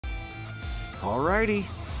Alrighty.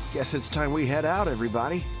 Guess it's time we head out,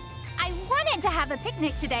 everybody. I wanted to have a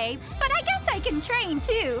picnic today, but I guess I can train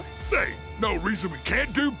too. Hey, no reason we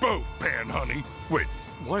can't do both, Pan Honey. Wait,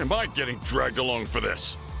 why am I getting dragged along for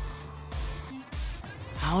this?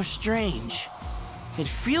 How strange. It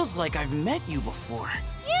feels like I've met you before.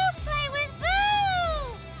 You play with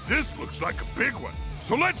Boo! This looks like a big one,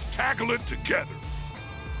 so let's tackle it together.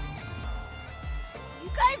 You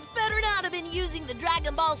guys better not have been using the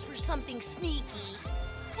Dragon Balls for something sneaky.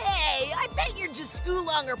 Hey, I bet you're just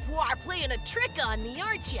Oolong or Puar playing a trick on me,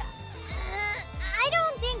 aren't ya? I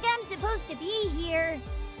don't think I'm supposed to be here.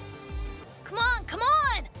 Come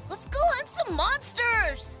on! Let's go hunt some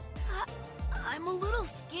monsters! I'm a little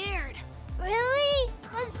scared. Really?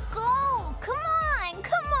 Let's go! Come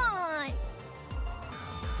on!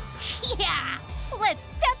 Yeah! Let's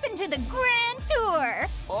step into the grand tour!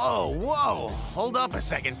 Whoa! Hold up a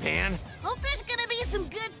second, Pan. Hope there's gonna be some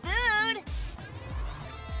good food.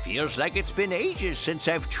 Feels like it's been ages since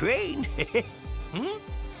I've trained.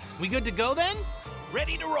 We good to go then?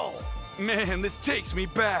 Ready to roll. Man, this takes me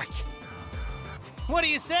back. What do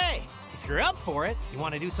you say? If you're up for it, you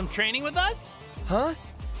want to do some training with us? Huh?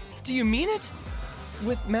 Do you mean it?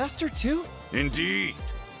 With Master too? Indeed.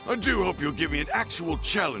 I do hope you'll give me an actual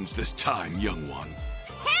challenge this time, young one.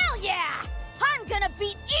 Hell yeah! I'm gonna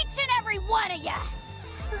beat each and every one of ya!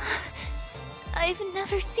 I've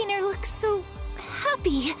never seen her look so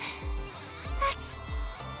happy. That's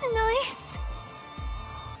nice.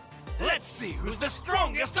 Let's see who's the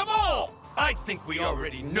strongest of all! I think we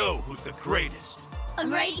already know who's the greatest.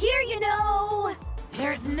 I'm right here, you know!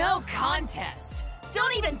 There's no contest.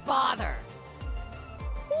 Don't even bother.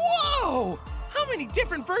 Whoa! How many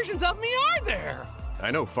different versions of me are there? I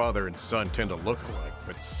know father and son tend to look alike,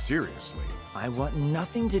 but seriously. I want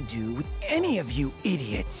nothing to do with any of you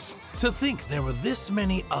idiots. To think there were this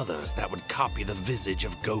many others that would copy the visage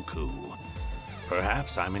of Goku.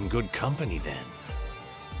 Perhaps I'm in good company then.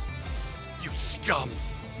 You scum!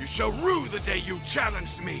 You shall rue the day you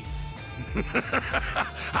challenged me!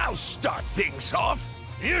 I'll start things off!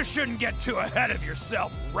 You shouldn't get too ahead of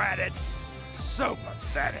yourself, Raditz. So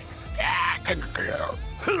pathetic.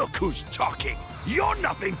 Look who's talking! You're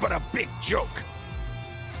nothing but a big joke!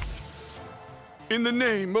 In the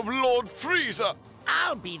name of Lord Frieza!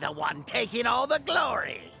 I'll be the one taking all the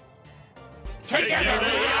glory. Together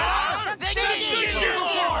we are the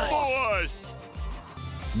Ginyu Force!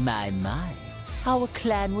 My. Our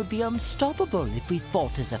clan would be unstoppable if we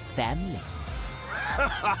fought as a family.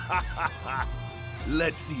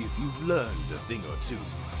 Let's see if you've learned a thing or two,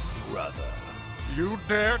 brother. You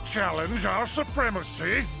dare challenge our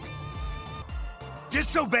supremacy?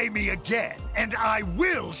 Disobey me again, and I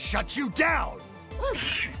will shut you down.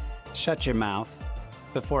 Shut your mouth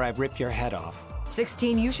before I rip your head off.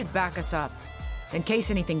 16, you should back us up, in case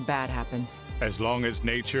anything bad happens. As long as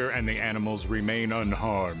nature and the animals remain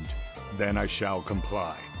unharmed, then I shall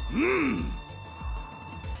comply.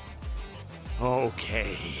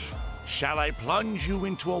 Okay. Shall I plunge you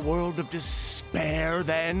into a world of despair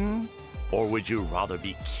then? Or would you rather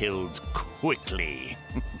be killed quickly?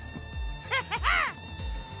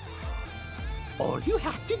 All you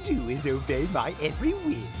have to do is obey my every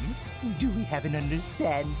whim. Do we have an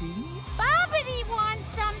understanding? Bobbity wants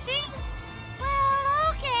something. Well,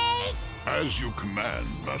 okay. As you command,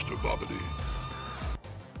 Master Bobbity.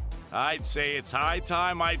 I'd say it's high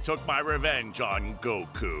time I took my revenge on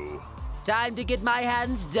Goku. Time to get my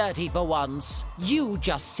hands dirty for once. You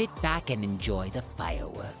just sit back and enjoy the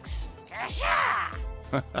fireworks.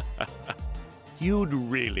 You'd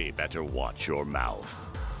really better watch your mouth.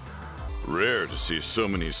 Rare to see so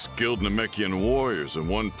many skilled Namekian warriors in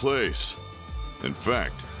one place. In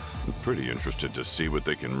fact, I'm pretty interested to see what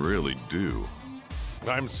they can really do.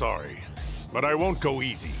 I'm sorry, but I won't go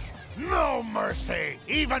easy. No mercy,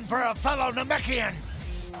 even for a fellow Namekian!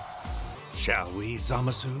 Shall we,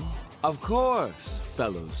 Zamasu? Of course,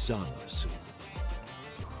 fellow Zamasu.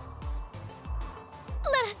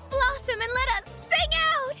 Let us blossom and let us sing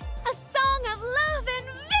out! A song of love and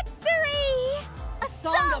victory! A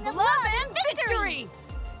song of love and victory!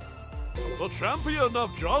 The champion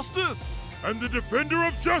of justice! And the defender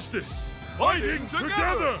of justice! Fighting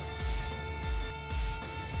together!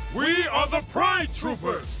 We are the Pride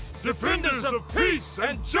Troopers! Defenders of peace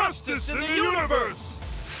and justice in the universe!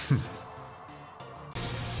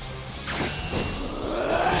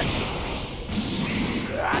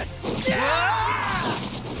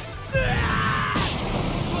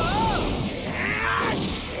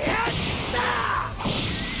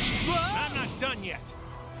 I'm not done yet.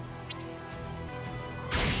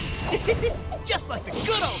 Just like the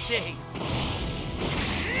good old days.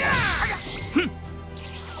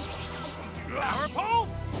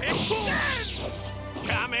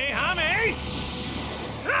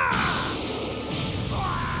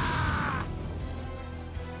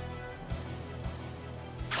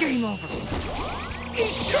 game over.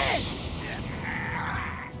 Eat this!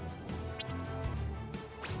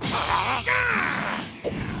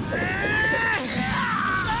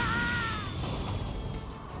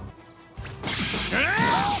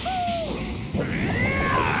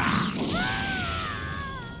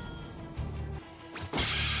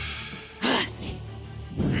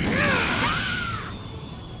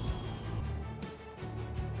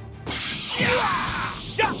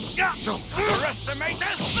 Don't underestimate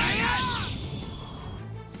us, Saiyan!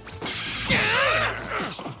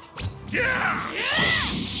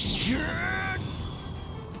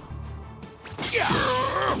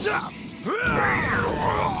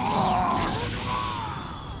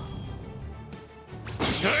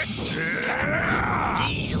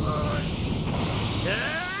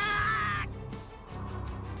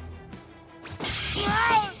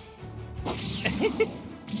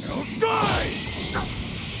 Now die!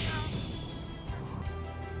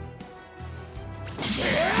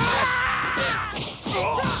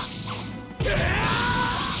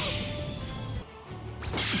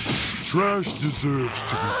 Trash deserves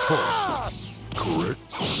to be tossed,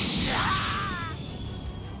 correct?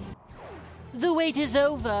 The wait is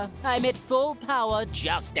over. I'm at full power,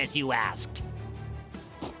 just as you asked.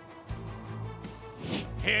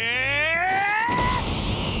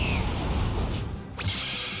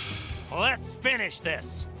 Let's finish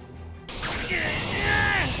this.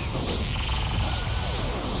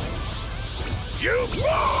 You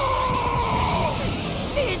fall!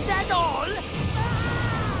 Is that all?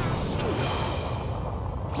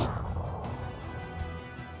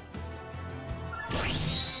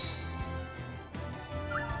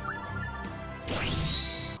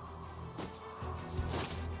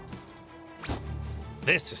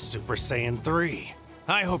 This is Super Saiyan 3.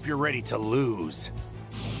 I hope you're ready to lose.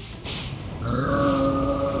 If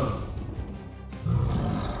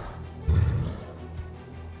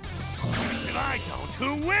I don't,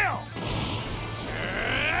 who will?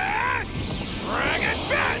 Dragon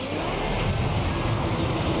Fist!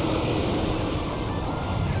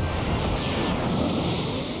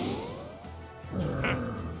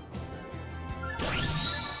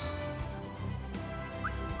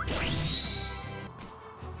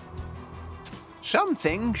 Some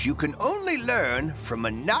things you can only learn from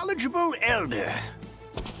a knowledgeable elder.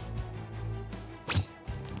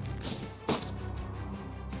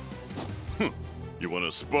 You want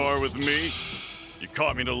to spar with me? You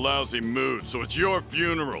caught me in a lousy mood, so it's your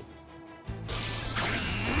funeral.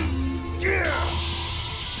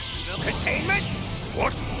 No containment?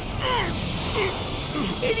 What?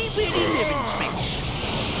 Itty bitty living space.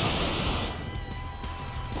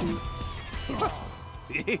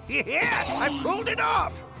 Yeah, I pulled it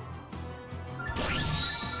off!